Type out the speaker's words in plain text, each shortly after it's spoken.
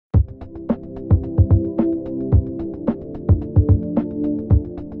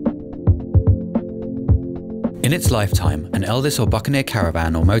In its lifetime, an Elddis or Buccaneer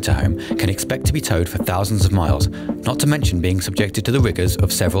caravan or motorhome can expect to be towed for thousands of miles, not to mention being subjected to the rigours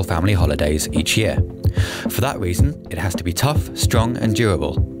of several family holidays each year. For that reason, it has to be tough, strong and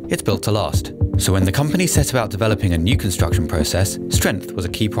durable. It's built to last. So when the company set about developing a new construction process, strength was a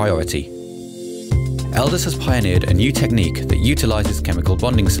key priority. Elldis has pioneered a new technique that utilises chemical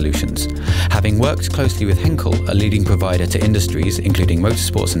bonding solutions. Having worked closely with Henkel, a leading provider to industries including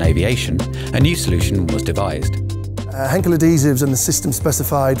motorsports and aviation, a new solution was devised. Henkel adhesives and the system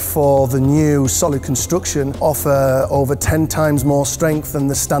specified for the new solid construction offer over 10 times more strength than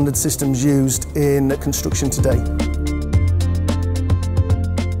the standard systems used in construction today.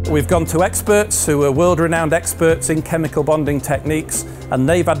 We've gone to experts who are world-renowned experts in chemical bonding techniques, and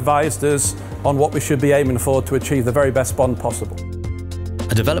they've advised us on what we should be aiming for to achieve the very best bond possible.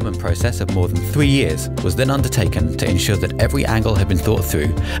 A development process of more than 3 years was then undertaken to ensure that every angle had been thought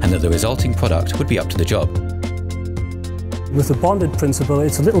through and that the resulting product would be up to the job. With the bonded principle,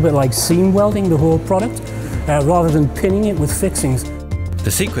 it's a little bit like seam welding the whole product, rather than pinning it with fixings.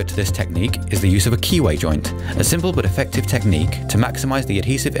 The secret to this technique is the use of a keyway joint, a simple but effective technique to maximise the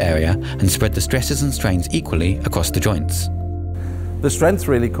adhesive area and spread the stresses and strains equally across the joints. The strength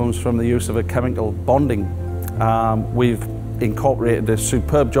really comes from the use of a chemical bonding. We've incorporated a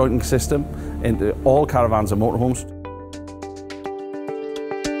superb jointing system into all caravans and motorhomes.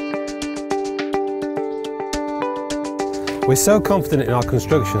 We're so confident in our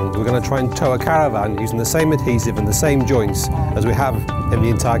construction, we're going to try and tow a caravan using the same adhesive and the same joints as we have in the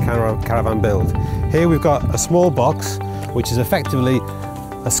entire caravan build. Here we've got a small box, which is effectively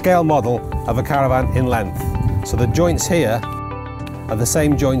a scale model of a caravan in length. So the joints here are the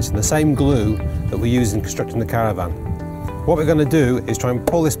same joints and the same glue that we use in constructing the caravan. What we're going to do is try and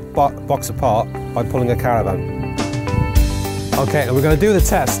pull this box apart by pulling a caravan. Okay, and we're going to do the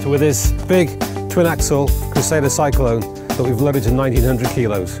test with this big twin-axle Crusader Cyclone that we've loaded to 1900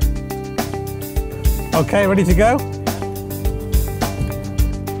 kilos. Okay, ready to go?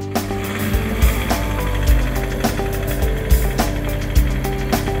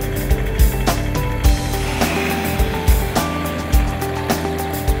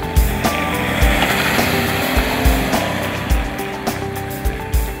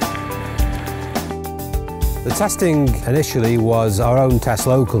 The testing initially was our own test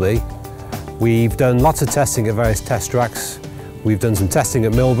locally. We've done lots of testing at various test tracks. We've done some testing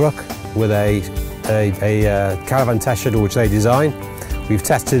at Millbrook with a caravan test schedule which they designed. We've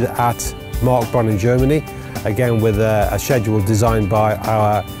tested at Markbronn in Germany, again with a schedule designed by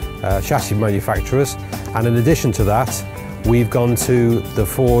our chassis manufacturers. And in addition to that, we've gone to the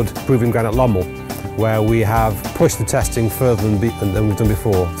Ford Proving Ground at Lommel, where we have pushed the testing further than we've done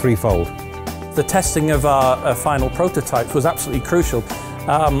before, threefold. The testing of our final prototypes was absolutely crucial.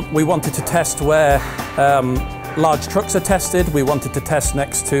 We wanted to test where large trucks are tested, we wanted to test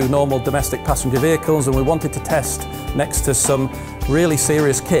next to normal domestic passenger vehicles, and we wanted to test next to some really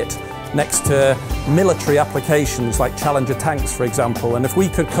serious kit, next to military applications like Challenger tanks, for example. And if we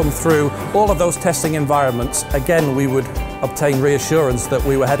could come through all of those testing environments, again, we would obtain reassurance that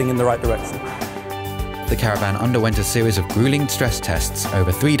we were heading in the right direction. The caravan underwent a series of gruelling stress tests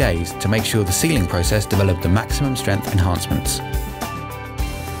over 3 days to make sure the sealing process developed the maximum strength enhancements.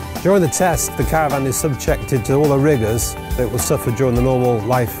 During the test, the caravan is subjected to all the rigours that it will suffer during the normal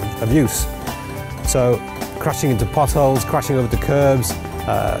life of use. So, crashing into potholes, crashing over the curbs,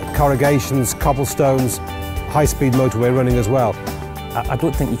 corrugations, cobblestones, high-speed motorway running as well. I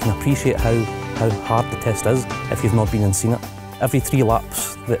don't think you can appreciate how hard the test is if you've not been and seen it. Every 3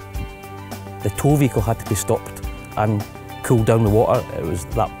 laps, the tow vehicle had to be stopped and cooled down the water. It was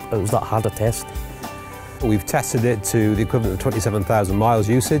that hard a test. We've tested it to the equivalent of 27,000 miles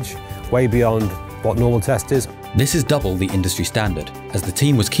usage, way beyond what normal test is. This is double the industry standard, as the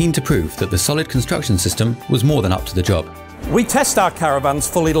team was keen to prove that the solid construction system was more than up to the job. We test our caravans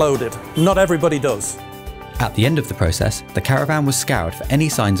fully loaded. Not everybody does. At the end of the process, the caravan was scoured for any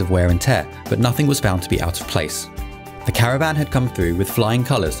signs of wear and tear, but nothing was found to be out of place. The caravan had come through with flying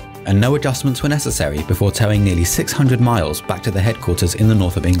colours, and no adjustments were necessary before towing nearly 600 miles back to the headquarters in the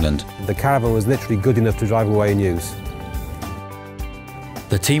north of England. The caravan was literally good enough to drive away and use.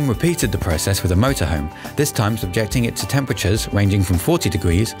 The team repeated the process with a motorhome, this time subjecting it to temperatures ranging from 40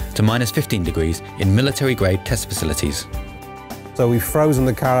 degrees to -15 degrees in military-grade test facilities. So we've frozen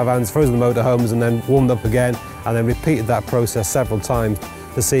the caravans, frozen the motorhomes, and then warmed up again, and then repeated that process several times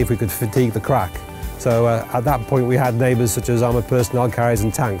to see if we could fatigue the crack. So at that point we had neighbours such as armoured personnel carriers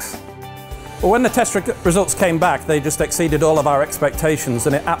and tanks. Well, when the test results came back, they just exceeded all of our expectations,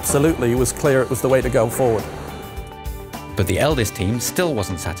 and it absolutely was clear it was the way to go forward. But the Elddis team still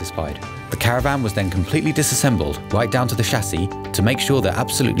wasn't satisfied. The caravan was then completely disassembled, right down to the chassis, to make sure that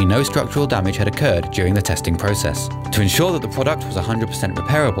absolutely no structural damage had occurred during the testing process. To ensure that the product was 100%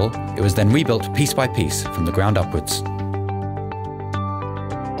 repairable, it was then rebuilt piece by piece from the ground upwards.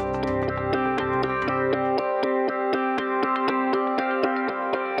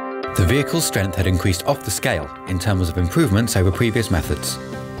 The vehicle's strength had increased off the scale in terms of improvements over previous methods.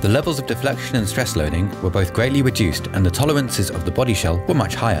 The levels of deflection and stress loading were both greatly reduced, and the tolerances of the body shell were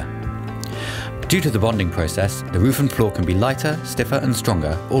much higher. Due to the bonding process, the roof and floor can be lighter, stiffer and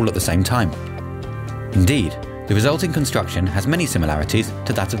stronger all at the same time. Indeed, the resulting construction has many similarities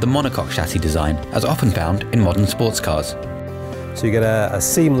to that of the monocoque chassis design, as often found in modern sports cars. So you get a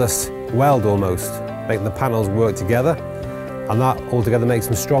seamless weld almost, making the panels work together, and that altogether makes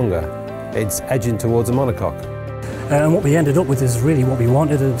them stronger. It's edging towards a monocoque. And what we ended up with is really what we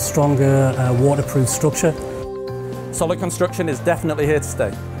wanted, a stronger waterproof structure. Solid construction is definitely here to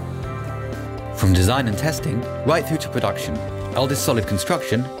stay. From design and testing, right through to production, Elldis Solid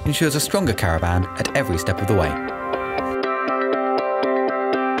Construction ensures a stronger caravan at every step of the way.